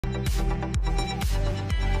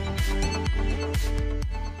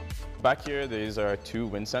Back here, these are 2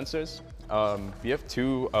 wind sensors. We have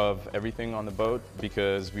 2 of everything on the boat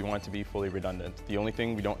because we want it to be fully redundant. The only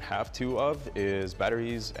thing we don't have 2 of is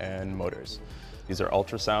batteries and motors. These are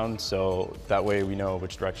ultrasound, so that way we know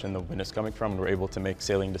which direction the wind is coming from and we're able to make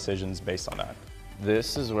sailing decisions based on that.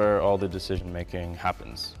 This is where all the decision making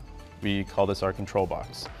happens. We call this our control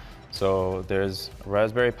box. So there's a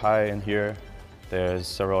Raspberry Pi in here, there's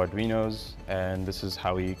several Arduinos, and this is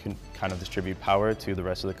how we can kind of distribute power to the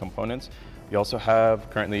rest of the components. We also have,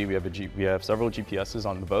 currently we have several GPSs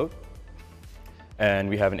on the boat, and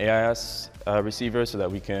we have an AIS receiver so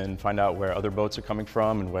that we can find out where other boats are coming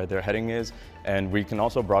from and where their heading is, and we can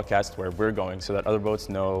also broadcast where we're going so that other boats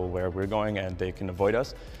know where we're going and they can avoid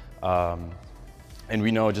us. And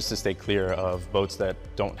we know just to stay clear of boats that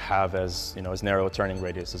don't have as narrow a turning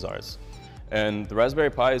radius as ours. And the Raspberry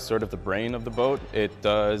Pi is sort of the brain of the boat. It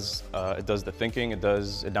does the thinking, it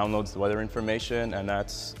downloads the weather information, and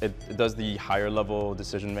it does the higher level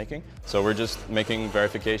decision making. So we're just making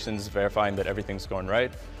verifications, verifying that everything's going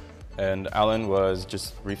right. And Alan was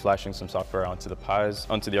just reflashing some software onto the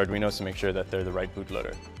Arduinos to make sure that they're the right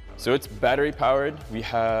bootloader. So it's battery powered. We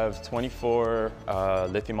have 24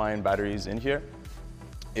 lithium-ion batteries in here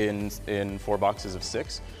in 4 boxes of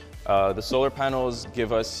 6. The solar panels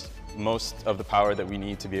give us most of the power that we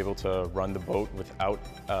need to be able to run the boat without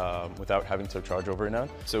having to charge overnight.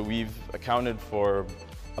 So we've accounted for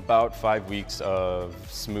about 5 weeks of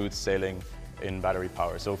smooth sailing in battery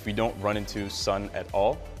power. So if we don't run into sun at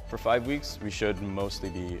all for 5 weeks, we should mostly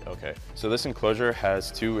be okay. So this enclosure has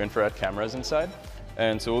 2 infrared cameras inside,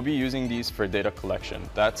 and so we'll be using these for data collection.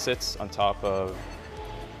 That sits on top of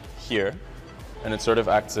here, and it sort of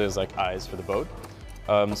acts as like eyes for the boat.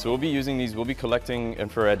 So we'll be using these, we'll be collecting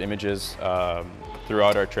infrared images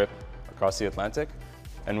throughout our trip across the Atlantic,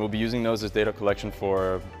 and we'll be using those as data collection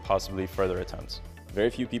for possibly further attempts. Very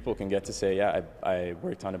few people can get to say, yeah, I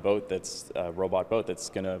worked on a boat that's a robot boat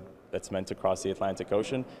that's meant to cross the Atlantic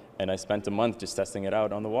Ocean, and I spent a month just testing it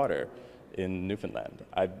out on the water in Newfoundland.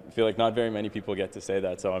 I feel like not very many people get to say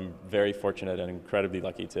that, so I'm very fortunate and incredibly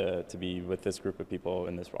lucky to be with this group of people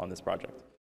on this project.